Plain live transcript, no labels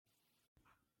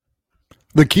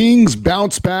The Kings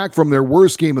bounce back from their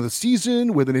worst game of the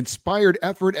season with an inspired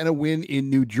effort and a win in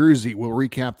New Jersey. We'll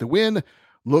recap the win,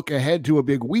 look ahead to a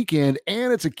big weekend,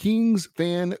 and it's a Kings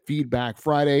fan feedback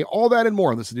Friday. All that and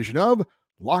more on this edition of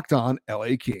Locked On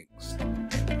LA Kings.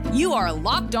 You are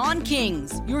Locked On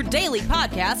Kings, your daily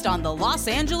podcast on the Los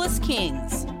Angeles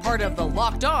Kings, part of the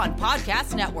Locked On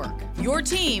Podcast Network, your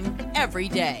team every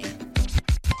day.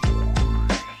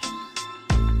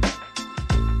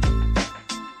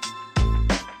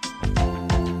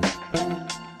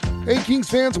 Hey, Kings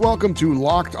fans, welcome to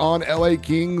Locked On LA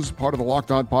Kings, part of the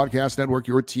Locked On Podcast Network,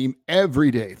 your team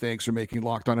every day. Thanks for making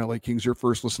Locked On LA Kings your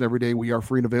first listen every day. We are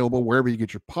free and available wherever you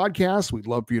get your podcasts. We'd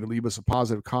love for you to leave us a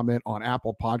positive comment on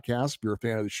Apple Podcasts if you're a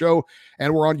fan of the show.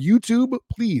 And we're on YouTube.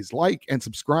 Please like and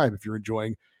subscribe if you're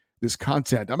enjoying this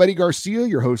content. I'm Eddie Garcia,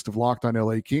 your host of Locked On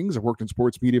LA Kings. I've worked in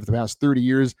sports media for the past 30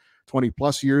 years, 20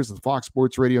 plus years, the Fox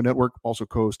Sports Radio Network, also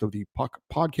co-host of the Puck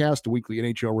Podcast, a weekly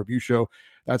NHL review show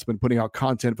that's been putting out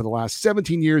content for the last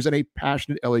 17 years, and a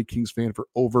passionate LA Kings fan for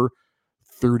over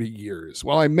 30 years.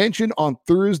 Well, I mentioned on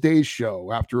Thursday's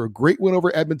show, after a great win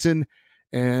over Edmonton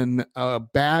and a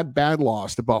bad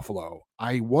loss to Buffalo,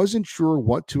 I wasn't sure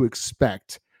what to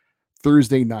expect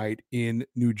Thursday night in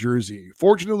New Jersey.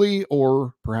 Fortunately,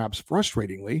 or perhaps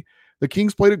frustratingly, the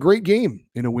Kings played a great game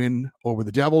in a win over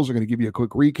the Devils. We're going to give you a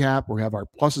quick recap. We have our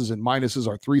pluses and minuses,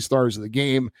 our 3 stars of the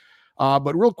game.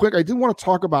 But real quick, I did want to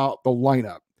talk about the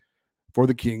lineup for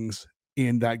the Kings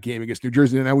in that game against New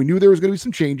Jersey. Now, we knew there was going to be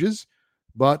some changes,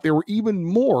 but there were even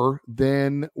more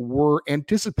than were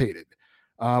anticipated.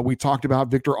 We talked about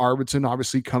Victor Arvidsson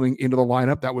obviously coming into the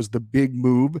lineup. That was the big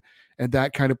move, and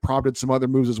that kind of prompted some other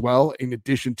moves as well, in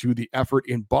addition to the effort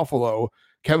in Buffalo.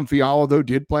 Kevin Fiala, though,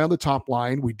 did play on the top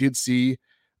line. We did see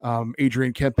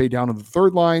Adrian Kempe down on the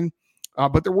third line,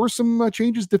 but there were some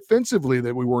changes defensively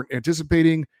that we weren't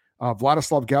anticipating.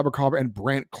 Vladislav Gavrikov and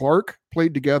Brandt Clark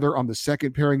played together on the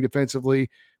second pairing defensively,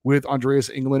 with Andreas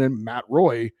Englund and Matt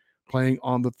Roy playing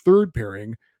on the third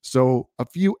pairing. So a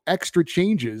few extra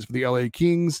changes for the LA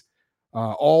Kings.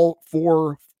 All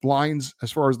 4 lines,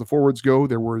 as far as the forwards go,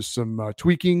 there was some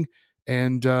tweaking,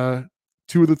 and 2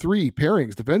 of the 3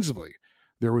 pairings defensively,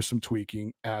 there was some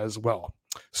tweaking as well.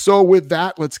 So with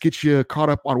that, let's get you caught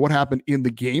up on what happened in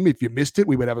the game. If you missed it,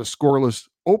 we would have a scoreless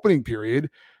opening period,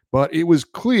 but it was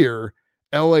clear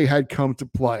LA had come to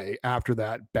play after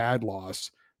that bad loss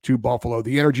to Buffalo.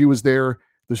 The energy was there,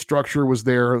 the structure was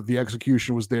there, the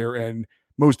execution was there, and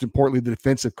most importantly, the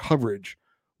defensive coverage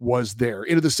was there.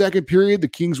 Into the second period, the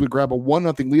Kings would grab a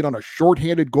 1-0 lead on a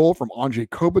shorthanded goal from Anze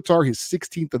Kopitar, his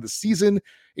 16th of the season.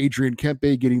 Adrian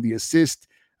Kempe getting the assist.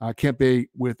 Kempe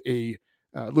with a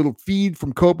little feed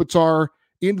from Kopitar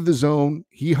into the zone.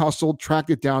 He hustled, tracked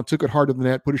it down, took it hard to the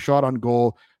net, put a shot on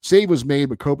goal. Save was made,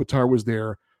 but Kopitar was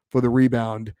there for the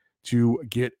rebound to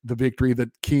get the victory,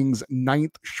 the Kings'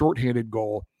 9th shorthanded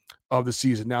goal of the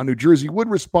season. Now, New Jersey would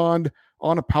respond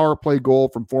on a power play goal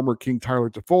from former King Tyler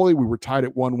Toffoli. We were tied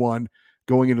at 1-1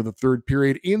 going into the third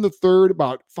period. In the third,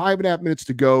 about 5.5 minutes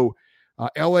to go,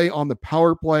 LA on the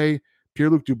power play.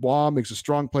 Pierre-Luc Dubois makes a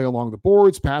strong play along the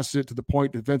boards, passes it to the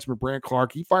point to defenseman Brandt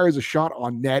Clark. He fires a shot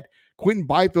on net. Quentin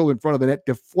Byfield in front of the net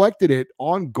deflected it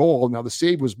on goal. Now, the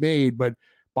save was made, but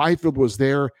Byfield was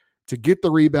there to get the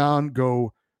rebound,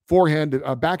 go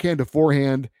backhand to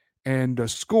forehand, and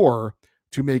score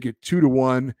to make it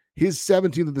 2-1. His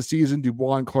 17th of the season.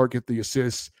 Dubois and Clark get the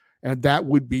assists, and that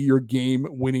would be your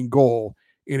game-winning goal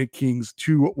in a Kings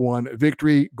 2-1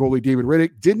 victory. Goalie David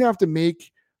Riddick didn't have to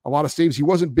make a lot of saves. He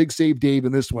wasn't big save Dave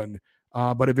in this one,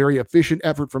 but a very efficient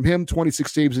effort from him.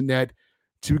 26 saves in net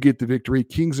to get the victory.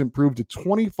 Kings improved to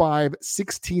 25,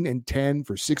 16, and 10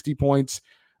 for 60 points.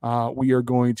 We are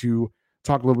going to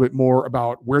talk a little bit more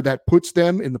about where that puts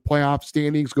them in the playoff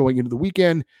standings going into the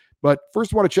weekend. But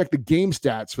first, I want to check the game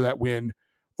stats for that win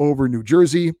over New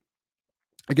Jersey.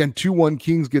 Again, 2-1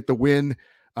 Kings get the win.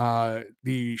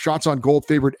 The shots on goal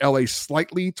favored LA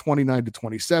slightly,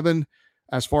 29-27.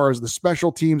 As far as the special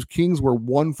teams, Kings were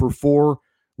 1 for 4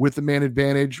 with the man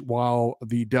advantage, while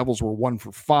the Devils were 1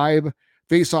 for 5.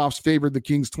 Faceoffs favored the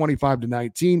Kings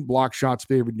 25-19. Block shots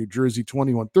favored New Jersey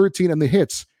 21-13. And the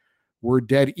hits were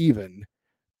dead even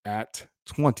at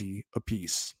 20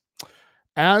 apiece.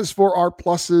 As for our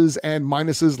pluses and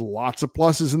minuses, lots of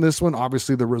pluses in this one.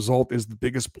 Obviously, the result is the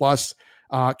biggest plus.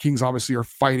 Kings obviously are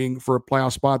fighting for a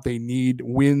playoff spot. They need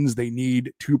wins. They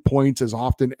need 2 points as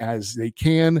often as they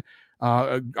can.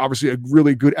 Obviously, a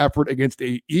really good effort against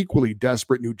a equally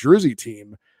desperate New Jersey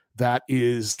team that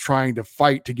is trying to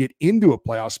fight to get into a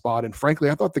playoff spot. And frankly,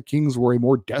 I thought the Kings were a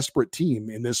more desperate team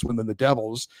in this one than the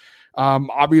Devils.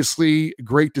 Obviously,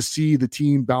 great to see the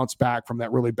team bounce back from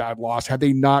that really bad loss. Had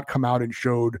they not come out and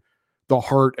showed the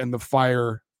heart and the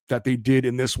fire that they did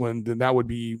in this one, then that would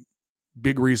be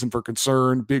big reason for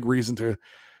concern, big reason to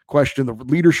question the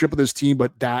leadership of this team,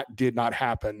 but that did not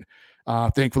happen.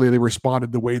 Thankfully, they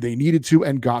responded the way they needed to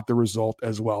and got the result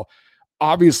as well.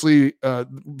 Obviously,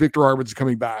 Victor Arvidsson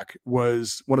coming back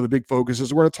was one of the big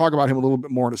focuses. We're going to talk about him a little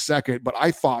bit more in a second, but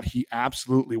I thought he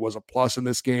absolutely was a plus in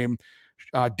this game.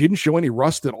 Didn't show any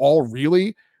rust at all,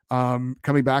 really.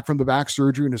 Coming back from the back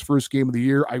surgery in his first game of the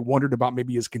year, I wondered about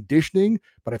maybe his conditioning,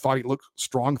 but I thought he looked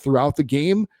strong throughout the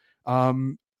game.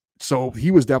 So he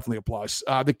was definitely a plus.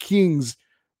 The Kings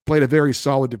played a very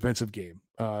solid defensive game.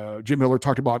 Jim Miller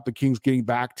talked about the Kings getting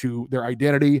back to their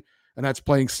identity, and that's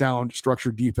playing sound,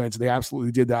 structured defense. They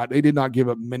absolutely did that. They did not give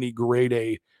up many grade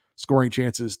A scoring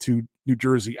chances to New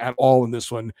Jersey at all in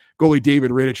this one. Goalie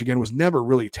David Rittich, again, was never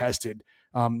really tested.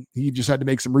 He just had to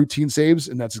make some routine saves,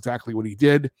 and that's exactly what he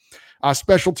did.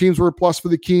 Special teams were a plus for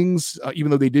the Kings,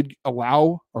 even though they did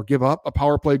allow or give up a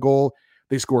power play goal.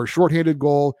 They scored a shorthanded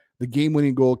goal. The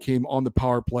game-winning goal came on the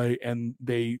power play, and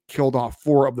they killed off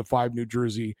 4 of the 5 New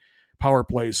Jersey power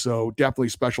plays. So definitely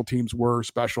special teams were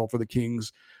special for the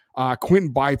Kings.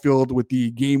 Quentin Byfield with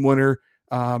the game winner.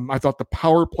 I thought the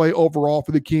power play overall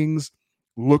for the Kings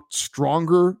looked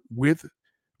stronger with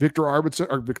Victor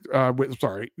Arvidsson,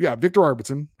 Victor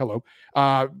Arvidsson. Hello.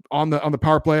 On the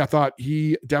power play, I thought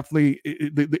he definitely,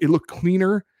 it looked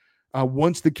cleaner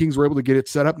once the Kings were able to get it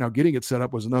set up. Now, getting it set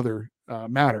up was another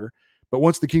matter, but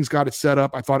once the Kings got it set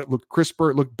up, I thought it looked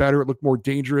crisper, it looked better, it looked more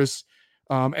dangerous.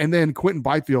 And then Quentin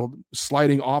Byfield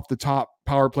sliding off the top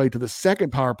power play to the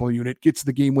second power play unit gets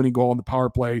the game-winning goal on the power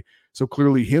play. So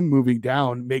clearly him moving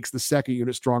down makes the second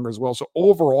unit stronger as well. So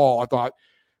overall, I thought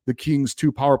the Kings'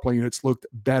 2 power play units looked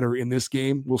better in this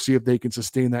game. We'll see if they can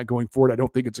sustain that going forward. I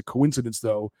don't think it's a coincidence,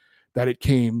 though, that it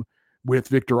came with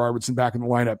Victor Arvidsson back in the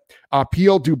lineup.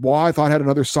 P.L. Dubois, I thought, had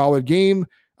another solid game.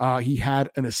 He had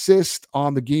an assist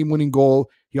on the game-winning goal.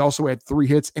 He also had 3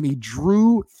 hits, and he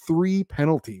drew 3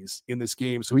 penalties in this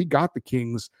game. So he got the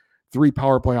Kings 3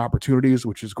 power play opportunities,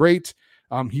 which is great.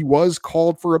 He was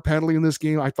called for a penalty in this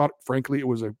game. I thought, frankly, it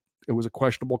was a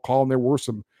questionable call, and there were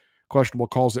some questionable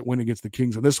calls that went against the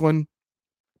Kings in this one.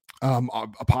 A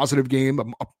positive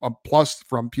game, a plus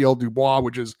from P.L. Dubois,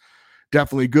 which is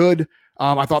definitely good.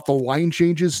 I thought the line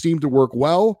changes seemed to work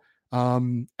well.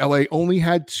 LA only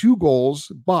had 2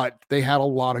 goals, but they had a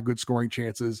lot of good scoring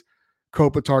chances.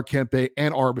 Kopitar, Kempe,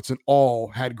 and Arvidsson all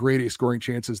had grade A scoring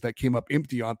chances that came up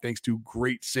empty on thanks to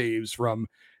great saves from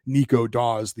Nico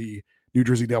Dawes, the New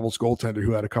Jersey Devils goaltender,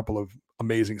 who had a couple of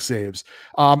amazing saves.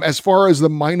 As far as the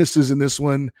minuses in this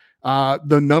one,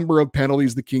 the number of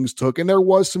penalties the Kings took, and there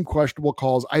was some questionable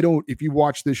calls. If you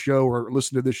watch this show or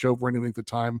listen to this show for any length of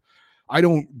time, I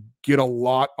don't get a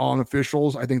lot on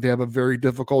officials. I think they have a very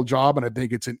difficult job, and I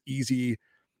think it's an easy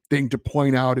thing to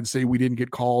point out and say we didn't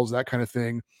get calls, that kind of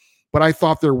thing. But I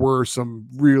thought there were some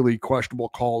really questionable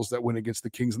calls that went against the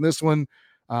Kings in this one.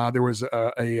 There was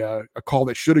a call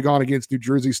that should have gone against New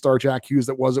Jersey star Jack Hughes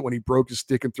that wasn't, when he broke his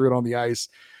stick and threw it on the ice.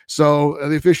 So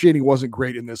the officiating wasn't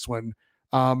great in this one.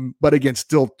 But again,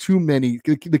 still too many.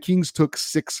 The Kings took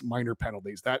 6 minor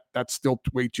penalties. That's still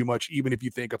way too much, even if you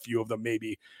think a few of them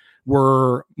maybe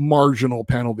were marginal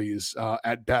penalties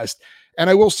at best. And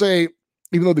I will say,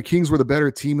 even though the Kings were the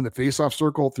better team in the faceoff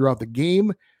circle throughout the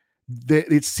game,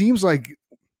 it seems like,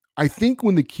 I think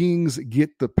when the Kings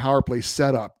get the power play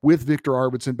set up with Victor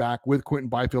Arvidsson back, with Quentin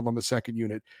Byfield on the second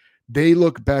unit, they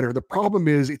look better. The problem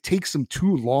is it takes them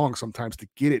too long sometimes to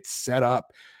get it set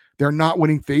up. They're not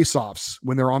winning faceoffs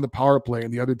when they're on the power play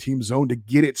in the other team's zone to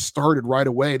get it started right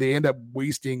away. They end up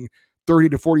wasting 30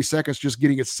 to 40 seconds just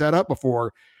getting it set up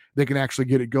before they can actually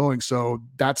get it going. So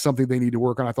that's something they need to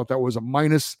work on. I thought that was a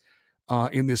minus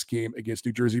in this game against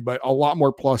New Jersey, but a lot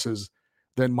more pluses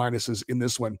than minuses in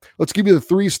this one. Let's give you the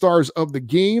 3 stars of the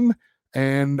game.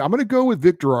 And I'm going to go with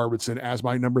Victor Arvidsson as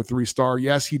my number 3 star.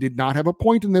 Yes, he did not have a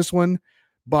point in this one,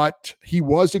 but he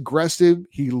was aggressive.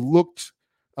 He looked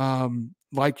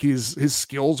like his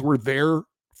skills were there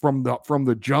from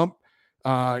the jump.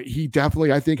 He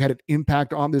definitely, I think, had an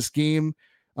impact on this game.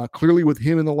 Clearly with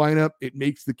him in the lineup, it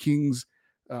makes the Kings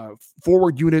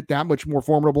forward unit that much more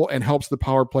formidable and helps the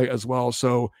power play as well.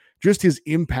 So just his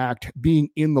impact being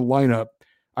in the lineup,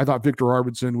 I thought Victor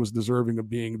Arvidsson was deserving of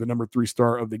being the number 3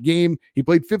 star of the game. He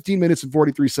played 15 minutes and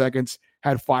 43 seconds,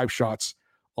 had 5 shots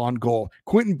on goal.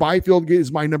 Quentin Byfield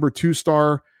is my number 2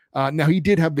 star. Now, he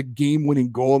did have the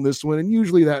game-winning goal in this one, and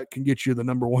usually that can get you the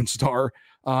number 1 star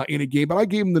in a game, but I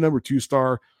gave him the number 2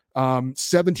 star.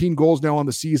 17 goals now on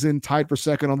the season, tied for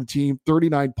second on the team,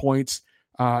 39 points.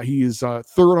 He is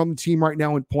third on the team right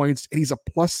now in points, and he's a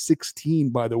plus 16,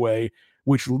 by the way,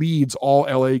 which leads all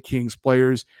LA Kings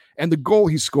players. And the goal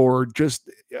he scored,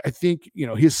 I think,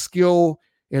 his skill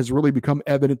has really become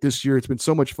evident this year. It's been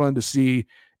so much fun to see.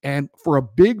 And for a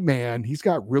big man, he's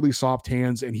got really soft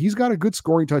hands, and he's got a good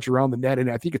scoring touch around the net. And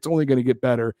I think it's only going to get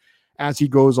better as he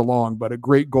goes along. But a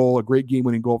great goal, a great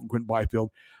game-winning goal from Quinton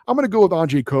Byfield. I'm going to go with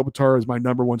Anze Kopitar as my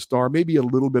number one star, maybe a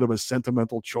little bit of a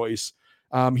sentimental choice.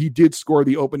 He did score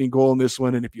the opening goal in this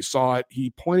one, and if you saw it,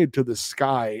 he pointed to the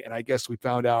sky, and I guess we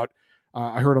found out,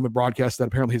 I heard on the broadcast that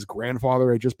apparently his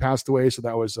grandfather had just passed away, so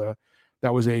that was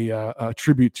a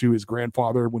tribute to his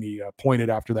grandfather when he pointed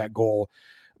after that goal.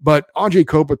 But Anze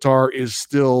Kopitar is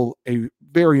still a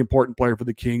very important player for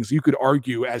the Kings. You could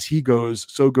argue as he goes,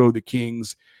 so go the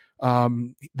Kings.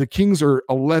 The Kings are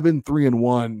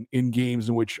 11-3-1 in games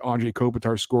in which Anze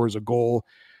Kopitar scores a goal.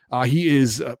 He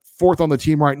is fourth on the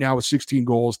team right now with 16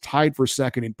 goals, tied for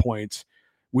second in points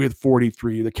with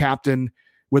 43. The captain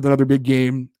with another big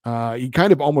game. He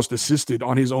kind of almost assisted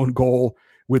on his own goal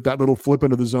with that little flip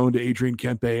into the zone to Adrian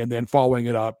Kempe and then following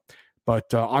it up. But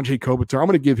Anze Kopitar, I'm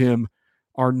going to give him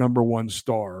our number one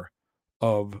star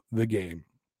of the game.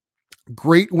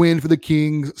 Great win for the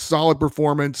Kings. Solid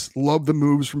performance. Love the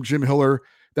moves from Jim Hiller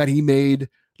that he made.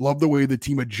 Love the way the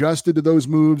team adjusted to those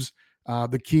moves.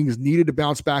 The Kings needed to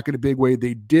bounce back in a big way.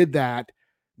 They did that.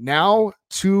 Now,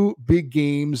 2 big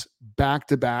games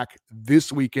back-to-back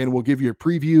this weekend. We'll give you a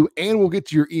preview, and we'll get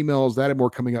to your emails. That and more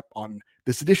coming up on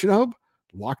this edition of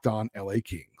Locked On LA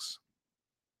Kings.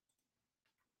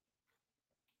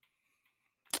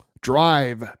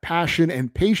 Drive, passion,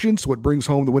 and patience. What brings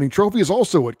home the winning trophy is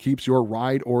also what keeps your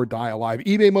ride or die alive.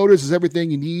 eBay Motors is everything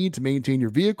you need to maintain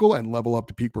your vehicle and level up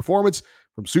to peak performance.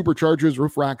 From superchargers,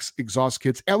 roof racks, exhaust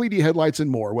kits, LED headlights, and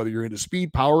more. Whether you're into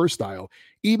speed, power, or style,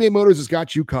 eBay Motors has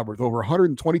got you covered. With over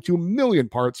 122 million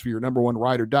parts for your number one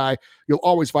ride or die, you'll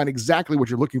always find exactly what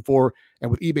you're looking for.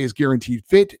 And with eBay's Guaranteed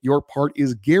Fit, your part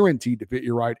is guaranteed to fit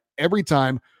your ride every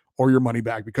time or your money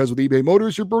back. Because with eBay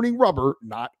Motors, you're burning rubber,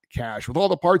 not cash. With all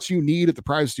the parts you need at the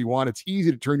price you want, it's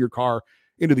easy to turn your car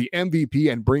into the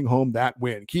MVP and bring home that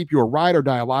win. Keep your ride or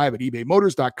die alive at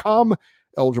ebaymotors.com.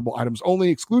 Eligible items only.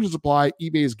 Exclusions apply.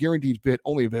 eBay's Guaranteed Fit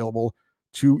only available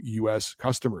to U.S.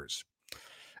 customers.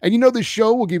 And this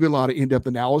show will give you a lot of in-depth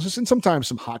analysis and sometimes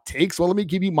some hot takes. Well, let me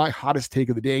give you my hottest take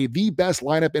of the day. The best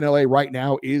lineup in LA right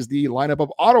now is the lineup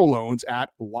of auto loans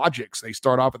at Logix. They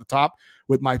start off at the top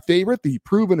with my favorite, the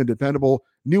proven and dependable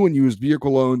new and used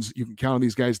vehicle loans. You can count on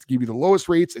these guys to give you the lowest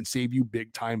rates and save you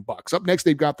big time bucks. Up next,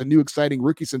 they've got the new exciting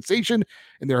rookie sensation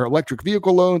in their electric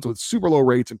vehicle loans with super low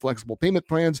rates and flexible payment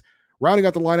plans. Rounding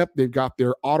out the lineup, they've got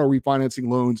their auto refinancing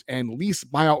loans and lease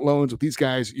buyout loans. With these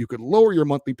guys, you could lower your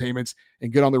monthly payments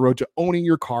and get on the road to owning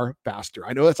your car faster.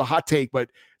 I know that's a hot take, but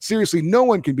seriously, no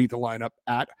one can beat the lineup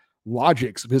at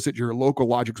Logix. Visit your local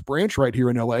Logix branch right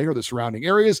here in LA or the surrounding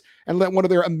areas and let one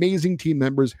of their amazing team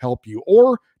members help you.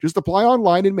 Or just apply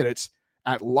online in minutes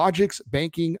at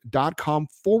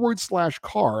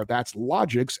logixbanking.com/car. That's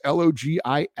Logix,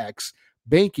 Logix,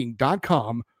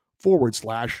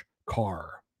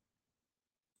 banking.com/car.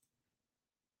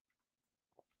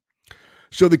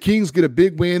 So the Kings get a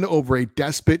big win over a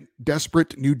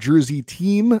desperate New Jersey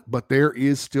team, but there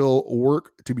is still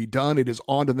work to be done. It is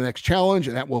on to the next challenge,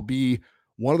 and that will be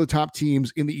one of the top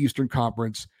teams in the Eastern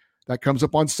Conference. That comes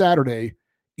up on Saturday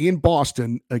in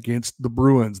Boston against the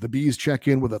Bruins. The Bees check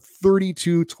in with a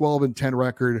 32-12-10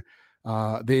 record.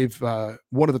 They've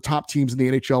one of the top teams in the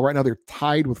NHL right now. They're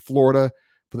tied with Florida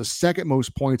for the second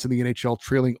most points in the NHL,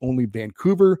 trailing only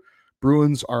Vancouver.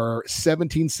 Bruins are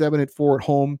 17-7-4 at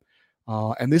home.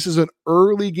 And this is an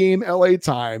early game LA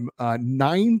time,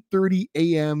 9:30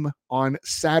 a.m. on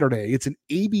Saturday. It's an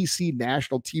ABC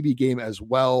national TV game as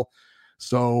well.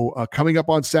 So coming up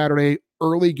on Saturday,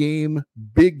 early game,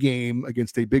 big game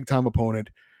against a big-time opponent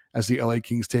as the LA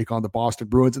Kings take on the Boston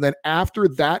Bruins. And then after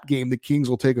that game, the Kings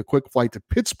will take a quick flight to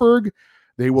Pittsburgh.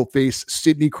 They will face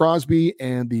Sidney Crosby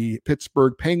and the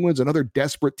Pittsburgh Penguins, another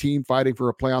desperate team fighting for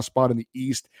a playoff spot in the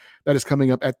East. That is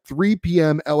coming up at 3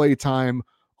 p.m. LA time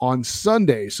on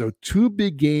Sunday. So 2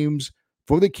 big games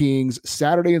for the Kings,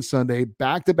 Saturday and Sunday,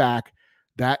 back-to-back.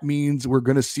 That means we're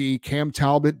going to see Cam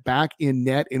Talbot back in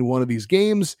net in one of these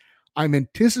games. I'm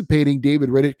anticipating David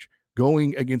Rittich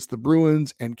going against the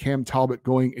Bruins and Cam Talbot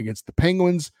going against the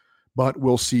Penguins, but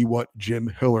we'll see what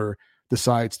Jim Hiller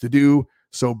decides to do.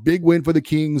 So big win for the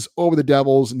Kings over the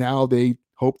Devils. Now they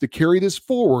hope to carry this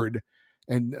forward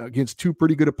and against 2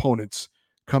 pretty good opponents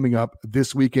coming up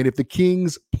this weekend. If the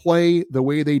Kings play the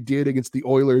way they did against the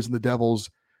Oilers and the Devils,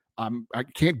 I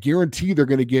can't guarantee they're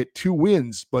going to get 2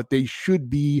 wins, but they should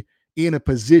be in a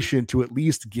position to at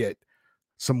least get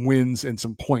some wins and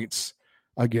some points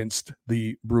against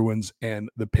the Bruins and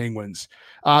the Penguins.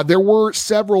 There were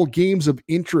several games of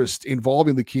interest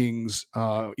involving the Kings,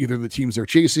 either the teams they're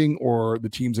chasing or the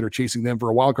teams that are chasing them for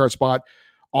a wild card spot.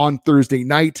 On Thursday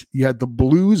night, you had the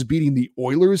Blues beating the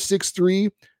Oilers 6-3.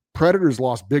 Predators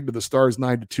lost big to the Stars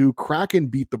 9-2. Kraken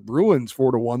beat the Bruins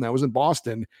 4-1. That was in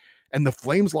Boston. And the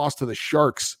Flames lost to the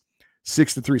Sharks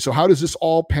 6-3. So how does this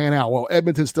all pan out? Well,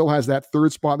 Edmonton still has that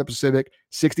third spot in the Pacific,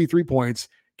 63 points.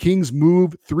 Kings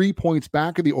move 3 points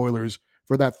back of the Oilers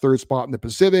for that third spot in the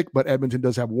Pacific, but Edmonton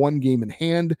does have one game in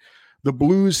hand. The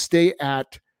Blues stay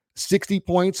at 60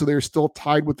 points, so they're still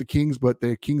tied with the Kings, but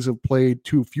the Kings have played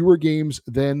 2 fewer games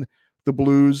than the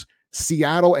Blues.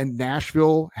 Seattle and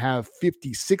Nashville have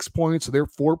 56 points, so they're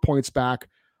 4 points back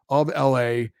of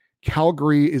LA.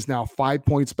 Calgary is now 5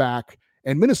 points back,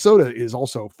 and Minnesota is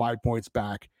also 5 points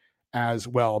back as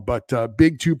well. But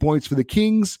big 2 points for the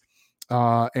Kings.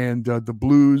 And the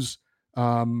Blues,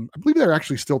 I believe they're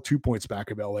actually still 2 points back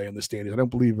of LA in the standings.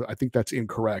 I think that's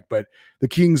incorrect, but the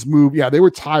Kings move. Yeah, they were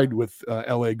tied with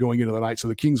LA going into the night. So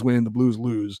the Kings win, the Blues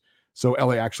lose. So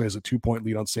LA actually has a 2-point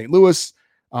lead on St. Louis.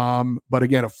 But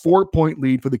again, a 4-point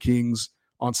lead for the Kings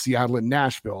on Seattle and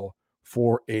Nashville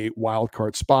for a wild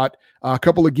card spot. A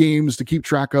couple of games to keep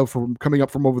track of from coming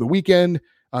up from over the weekend.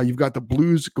 You've got the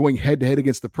Blues going head-to-head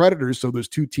against the Predators, so those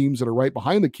two teams that are right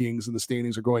behind the Kings in the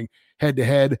standings are going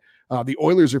head-to-head. The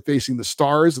Oilers are facing the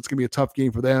Stars. It's going to be a tough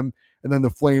game for them. And then the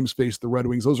Flames face the Red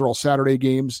Wings. Those are all Saturday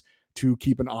games to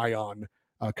keep an eye on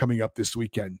coming up this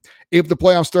weekend. If the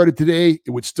playoffs started today,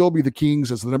 it would still be the Kings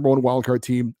as the number one wildcard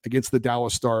team against the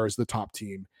Dallas Stars, the top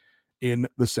team in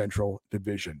the Central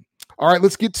Division. All right,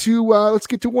 let's get to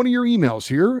one of your emails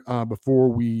here before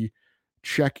we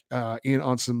check in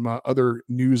on some other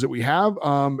news that we have.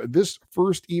 This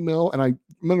first email, and I'm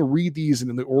going to read these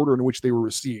in the order in which they were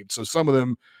received. So some of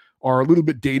them are a little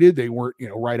bit dated. They weren't,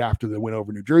 right after the win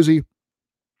over New Jersey.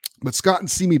 But Scott in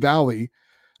Simi Valley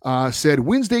said,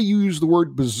 Wednesday you used the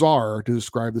word bizarre to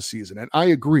describe the season, and I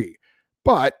agree.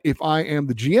 But if I am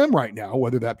the GM right now,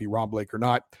 whether that be Rob Blake or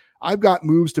not, I've got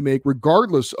moves to make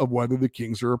regardless of whether the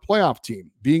Kings are a playoff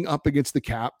team. Being up against the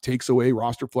cap takes away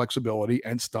roster flexibility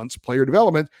and stunts player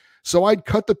development. So I'd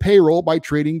cut the payroll by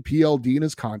trading PLD in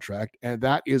his contract, and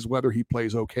that is whether he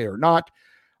plays okay or not.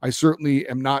 I certainly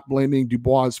am not blaming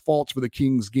Dubois' faults for the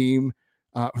Kings game,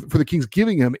 for the Kings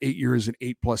giving him 8 years and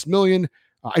 $8+ million.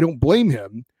 I don't blame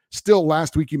him. Still,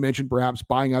 last week you mentioned perhaps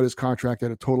buying out his contract at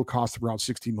a total cost of around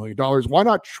 $16 million. Why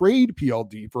not trade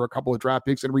PLD for a couple of draft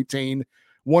picks and retain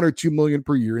 $1 or $2 million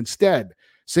per year instead?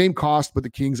 Same cost, but the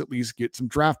Kings at least get some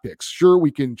draft picks. Sure,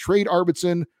 we can trade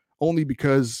Arvidsson only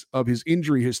because of his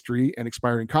injury history and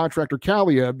expiring contract, or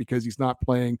Kalia because he's not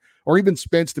playing, or even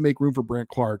Spence to make room for Brant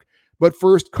Clark. But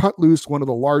first, cut loose one of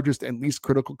the largest and least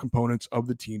critical components of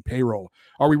the team payroll.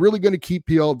 Are we really going to keep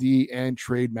PLD and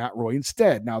trade Matt Roy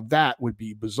instead? Now, that would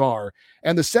be bizarre,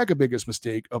 and the second biggest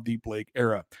mistake of the Blake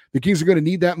era. The Kings are going to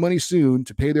need that money soon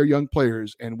to pay their young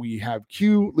players, and we have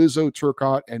Q, Lizzo,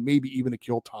 Turcotte, and maybe even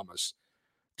Akil Thomas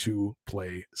to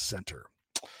play center.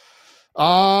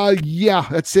 Yeah,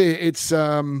 that's it. It's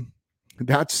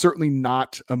that's certainly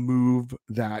not a move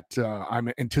that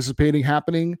I'm anticipating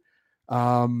happening.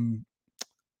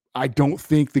 I don't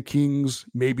think the Kings,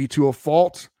 maybe to a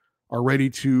fault, are ready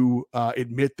to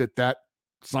admit that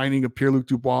signing of Pierre-Luc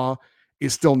Dubois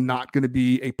is still not going to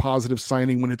be a positive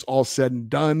signing when it's all said and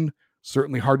done.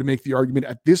 Certainly hard to make the argument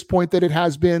at this point that it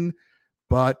has been,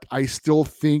 but I still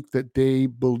think that they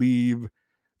believe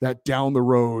that down the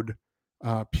road,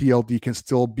 PLD can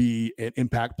still be an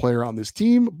impact player on this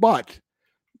team. But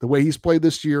the way he's played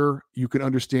this year, you can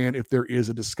understand if there is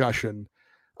a discussion.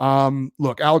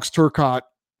 Look, Alex Turcotte,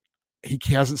 he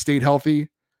hasn't stayed healthy.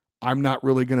 I'm not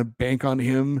really going to bank on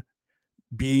him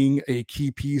being a key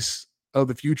piece of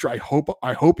the future. I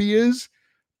hope he is,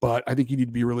 but I think you need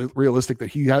to be really realistic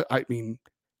that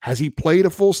has he played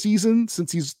a full season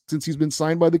since he's been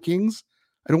signed by the Kings?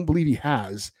 I don't believe he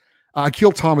has.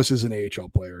 Akil Thomas is an AHL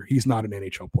player. He's not an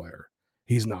NHL player.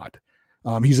 He's not.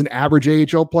 He's an average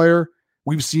AHL player.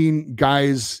 We've seen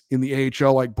guys in the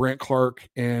AHL like Brant Clark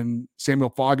and Samuel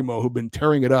Fagemo who've been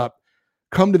tearing it up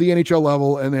come to the NHL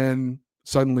level, and then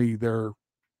suddenly they're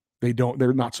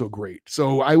not so great.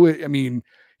 So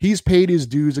he's paid his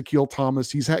dues, Akil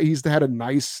Thomas. He's had a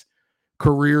nice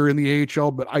career in the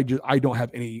AHL, but I don't have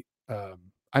any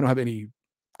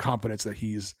confidence that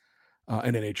he's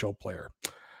an NHL player.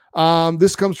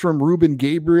 This comes from Ruben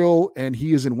Gabriel, and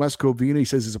he is in West Covina. He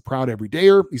says he's a proud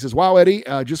everydayer. He says, wow, Eddie,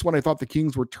 just when I thought the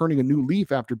Kings were turning a new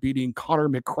leaf after beating Connor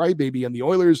McCrybaby and the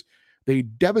Oilers, They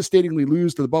devastatingly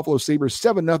lose to the Buffalo Sabres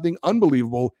 7-0.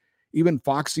 Unbelievable. Even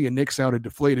Foxy and Nick sounded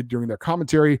deflated during their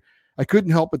commentary. I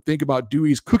couldn't help but think about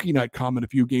Dewey's cookie night comment a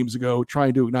few games ago,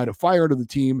 trying to ignite a fire into the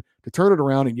team to turn it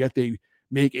around, and yet they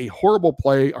make a horrible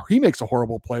play, or he makes a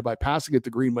horrible play by passing it to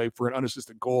Greenway for an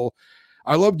unassisted goal.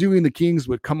 I love Dewey and the Kings,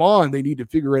 but come on, they need to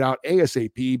figure it out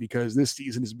ASAP because this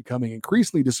season is becoming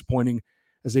increasingly disappointing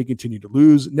as they continue to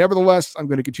lose. Nevertheless, I'm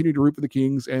going to continue to root for the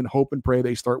Kings and hope and pray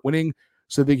they start winning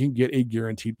so they can get a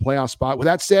guaranteed playoff spot. With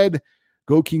that said,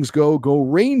 go Kings, go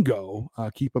Rain, go.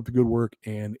 Keep up the good work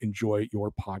and enjoy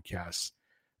your podcasts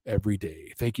every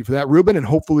day. Thank you for that, Ruben. And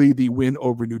hopefully the win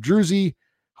over New Jersey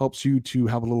helps you to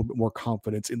have a little bit more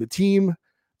confidence in the team.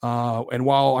 And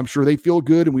while I'm sure they feel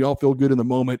good and we all feel good in the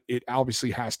moment, it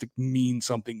obviously has to mean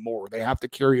something more. They have to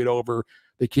carry it over.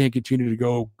 They can't continue to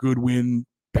go good win,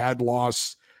 bad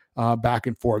loss, back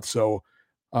and forth. So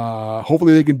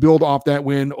hopefully they can build off that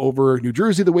win over New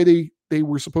Jersey the way they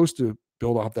were supposed to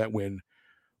build off that win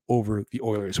over the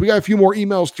Oilers. We got a few more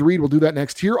emails to read. We'll do that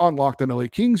next here on Locked on LA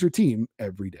Kings, your team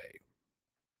every day.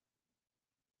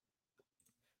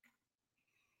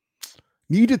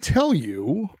 Need to tell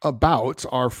you about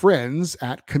our friends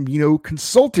at Camino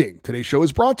Consulting. Today's show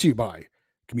is brought to you by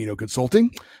Camino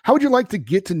Consulting. How would you like to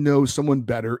get to know someone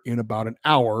better in about an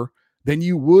hour than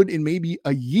you would in maybe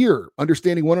a year?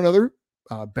 Understanding one another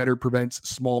better prevents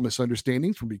small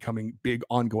misunderstandings from becoming big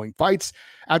ongoing fights.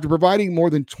 After providing more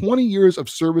than 20 years of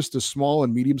service to small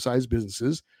and medium-sized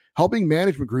businesses, helping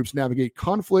management groups navigate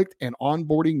conflict and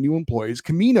onboarding new employees,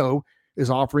 Camino is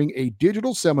offering a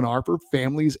digital seminar for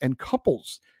families and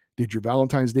couples. Did your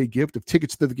Valentine's Day gift of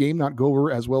tickets to the game not go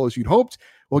over as well as you'd hoped?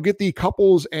 Well, get the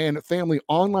couples and family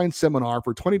online seminar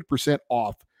for 20%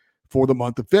 off for the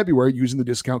month of February using the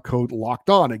discount code Locked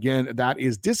On. Again, that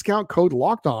is discount code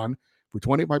Locked On for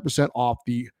 25% off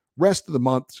the rest of the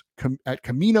month at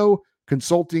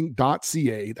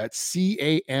CaminoConsulting.ca. That's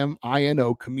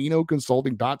CAMINO,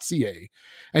 CaminoConsulting.ca.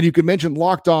 And you can mention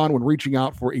Locked On when reaching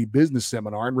out for a business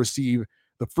seminar and receive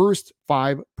the first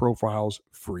 5 profiles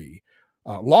free.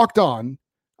 Locked On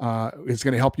is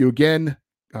going to help you again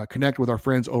connect with our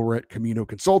friends over at Camino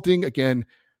Consulting. Again,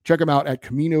 check them out at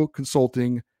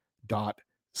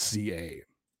CaminoConsulting.ca.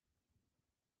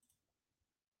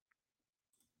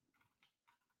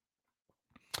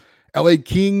 LA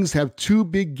Kings have 2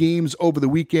 big games over the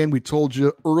weekend. We told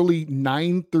you early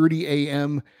 9:30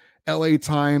 a.m. LA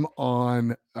time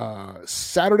on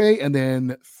Saturday, and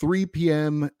then 3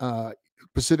 p.m.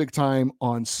 Pacific time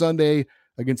on Sunday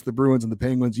against the Bruins and the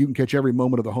Penguins. You can catch every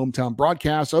moment of the hometown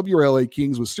broadcast of your LA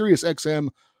Kings with SiriusXM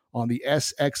on the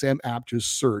SXM app.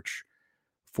 Just search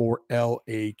for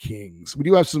LA Kings. We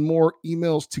do have some more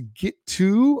emails to get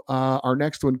to. Our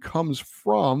next one comes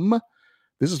from,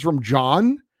 this is from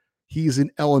John. He's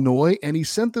in Illinois, and he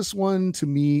sent this one to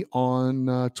me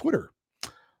on Twitter.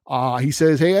 He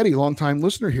says, "Hey, Eddie, longtime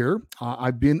listener here.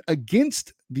 I've been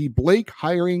against the Blake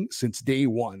hiring since day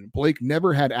one. Blake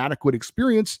never had adequate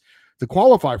experience to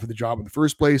qualify for the job in the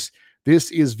first place. This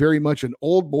is very much an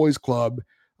old boys club.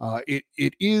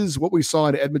 It is what we saw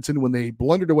in Edmonton when they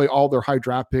blundered away all their high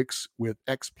draft picks with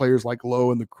ex-players like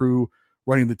Lowe and the crew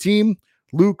running the team.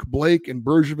 Luke, Blake, and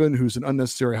Bergevin, who's an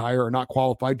unnecessary hire, are not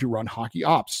qualified to run hockey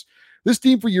ops. This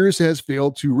team for years has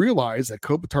failed to realize that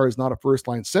Kopitar is not a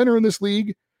first-line center in this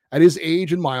league. At his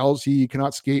age and miles, he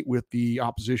cannot skate with the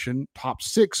opposition top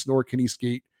 6, nor can he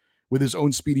skate with his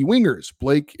own speedy wingers.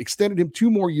 Blake extended him 2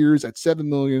 more years at $7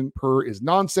 million per is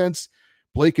nonsense.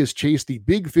 Blake has chased the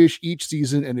big fish each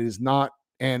season, and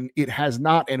it has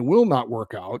not and will not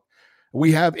work out.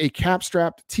 We have a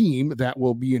cap-strapped team that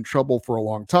will be in trouble for a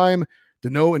long time.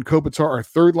 Deneau and Kopitar are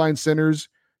third-line centers.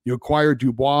 You acquire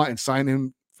Dubois and sign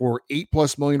him for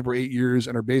 $8+ million for 8 years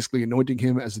and are basically anointing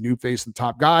him as the new face and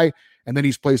top guy. And then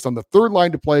he's placed on the third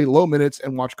line to play low minutes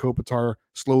and watch Kopitar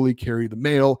slowly carry the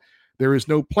mail. There is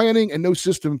no planning and no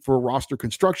system for roster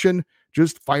construction,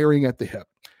 just firing at the hip.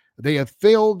 They have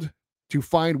failed to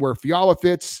find where Fiala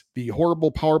fits. The horrible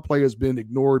power play has been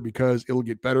ignored because it'll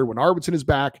get better when Arvidsson is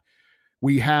back.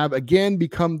 We have again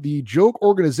become the joke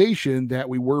organization that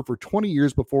we were for 20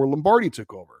 years before Lombardi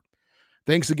took over.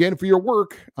 Thanks again for your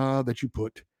work that you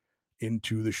put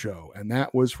into the show." And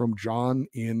that was from John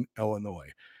in Illinois.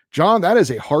 John, that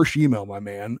is a harsh email, my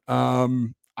man.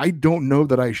 I don't know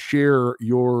that I share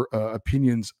your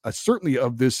opinions, certainly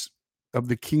of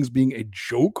the Kings being a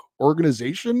joke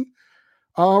organization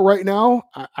right now.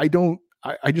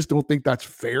 I just don't think that's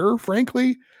fair,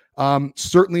 frankly.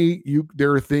 Certainly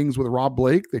there are things with Rob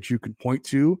Blake that you can point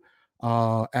to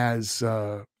as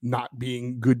not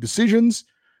being good decisions.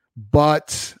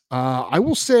 But I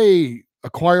will say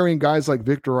acquiring guys like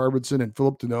Victor Arvidsson and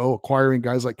Philip Deneau, acquiring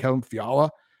guys like Kevin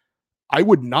Fiala, I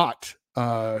would not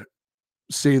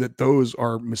say that those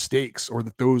are mistakes or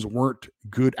that those weren't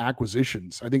good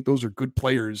acquisitions. I think those are good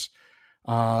players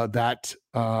that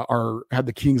had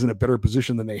the Kings in a better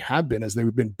position than they have been as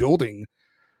they've been building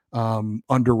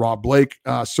under Rob Blake.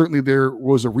 Certainly there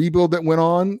was a rebuild that went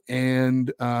on,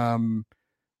 and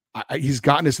he's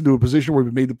gotten us into a position where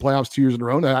we've made the playoffs 2 years in a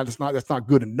row. That's not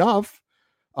good enough.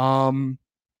 And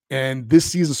this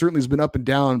season certainly has been up and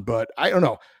down, but I don't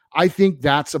know. I think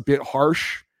that's a bit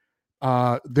harsh.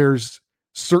 There's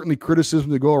certainly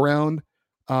criticism to go around.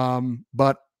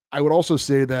 But I would also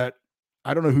say that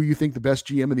I don't know who you think the best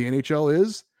GM in the NHL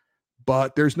is,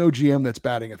 but there's no GM that's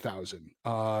batting 1,000.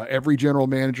 Every general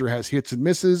manager has hits and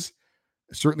misses.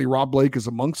 Certainly Rob Blake is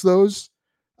amongst those.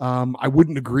 I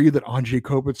wouldn't agree that Andrei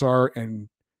Kopitar and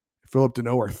Philip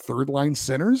Deneau are third line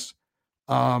centers.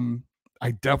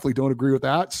 I definitely don't agree with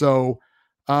that. So,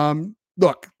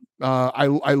 look, I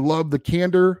love the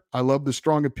candor. I love the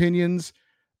strong opinions.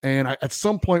 And at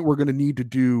some point, we're going to need to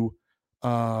do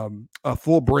a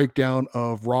full breakdown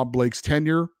of Rob Blake's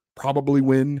tenure, probably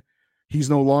when he's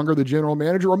no longer the general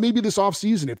manager, or maybe this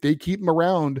offseason, if they keep him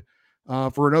around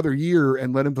for another year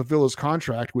and let him fulfill his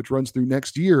contract, which runs through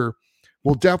next year.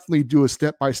 We'll definitely do a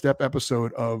step-by-step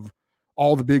episode of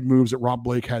all the big moves that Rob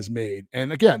Blake has made.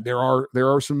 And again, there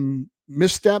are some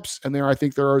missteps, and I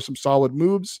think there are some solid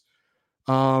moves.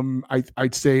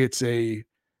 I'd say it's a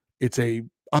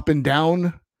up and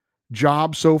down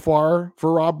job so far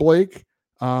for Rob Blake.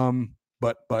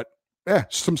 But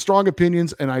some strong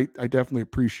opinions, and I definitely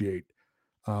appreciate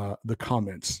the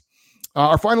comments.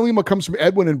 Our final email comes from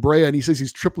Edwin in Brea, and he says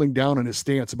he's tripling down on his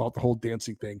stance about the whole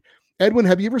dancing thing. Edwin,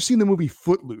 have you ever seen the movie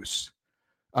Footloose?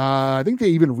 I think they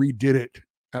even redid it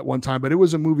at one time, but it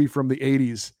was a movie from the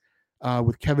 80s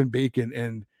with Kevin Bacon,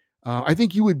 and I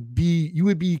think you would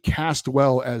be cast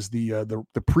well as the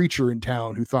preacher in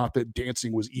town who thought that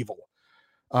dancing was evil.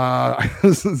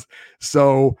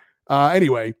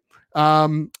 Anyway,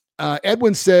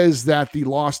 Edwin says that the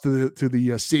loss to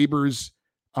the Sabres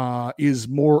is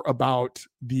more about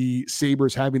the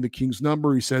Sabres having the Kings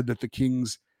number. He said that the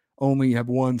Kings only have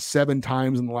won 7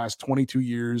 times in the last 22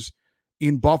 years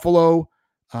in Buffalo.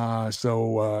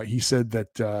 So he said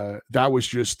that that was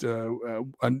just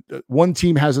one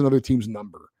team has another team's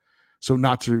number. So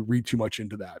not to read too much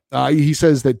into that. He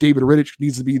says that David Rittich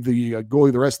needs to be the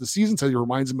goalie the rest of the season. So he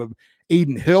reminds him of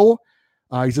Aiden Hill.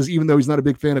 He says even though he's not a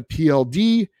big fan of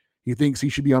PLD, he thinks he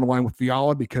should be on the line with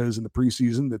Fiala because in the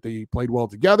preseason that they played well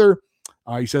together.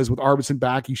 He says with Arvidsson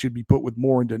back, he should be put with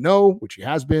Moore and Deneau, which he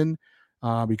has been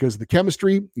because of the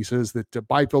chemistry. He says that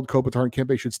Byfield, Kopitar, and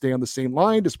Kempe should stay on the same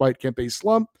line despite Kempe's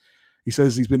slump. He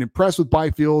says he's been impressed with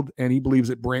Byfield, and he believes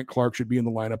that Brant Clark should be in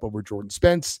the lineup over Jordan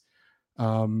Spence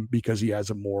because he has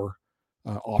a more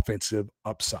offensive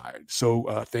upside.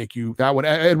 So thank you. That one,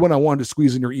 Edwin, I wanted to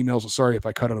squeeze in your emails. So sorry if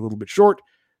I cut it a little bit short,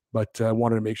 but I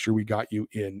wanted to make sure we got you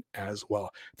in as well.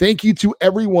 Thank you to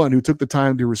everyone who took the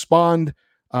time to respond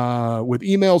with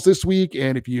emails this week.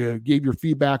 And if you gave your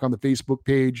feedback on the Facebook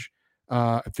page,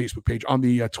 on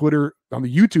the Twitter, on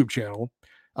the YouTube channel,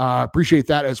 appreciate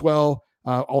that as well.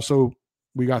 Also,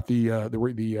 we got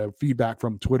the feedback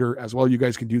from Twitter as well. You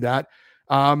guys can do that.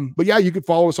 But yeah, you can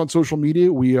follow us on social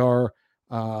media. We are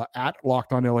at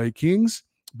Locked On LA Kings,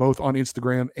 both on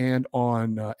Instagram and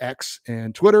on X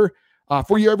and Twitter.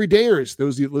 For you everydayers,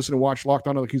 those that listen and watch Locked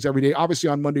On LA Kings every day, obviously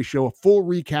on Monday's show, a full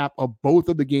recap of both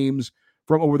of the games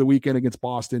from over the weekend against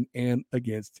Boston and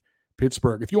against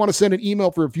Pittsburgh. If you want to send an email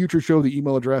for a future show, the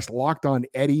email address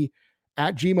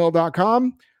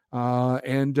lockedoneddie@gmail.com.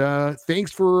 And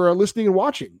thanks for listening and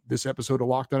watching this episode of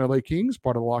Locked On LA Kings,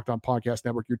 part of the Locked On Podcast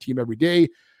Network, your team every day.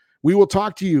 We will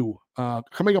talk to you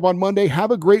coming up on Monday.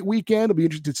 Have a great weekend. It'll be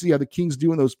interesting to see how the Kings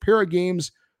do in those pair of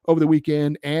games over the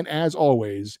weekend. And as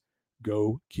always,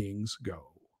 go Kings, go.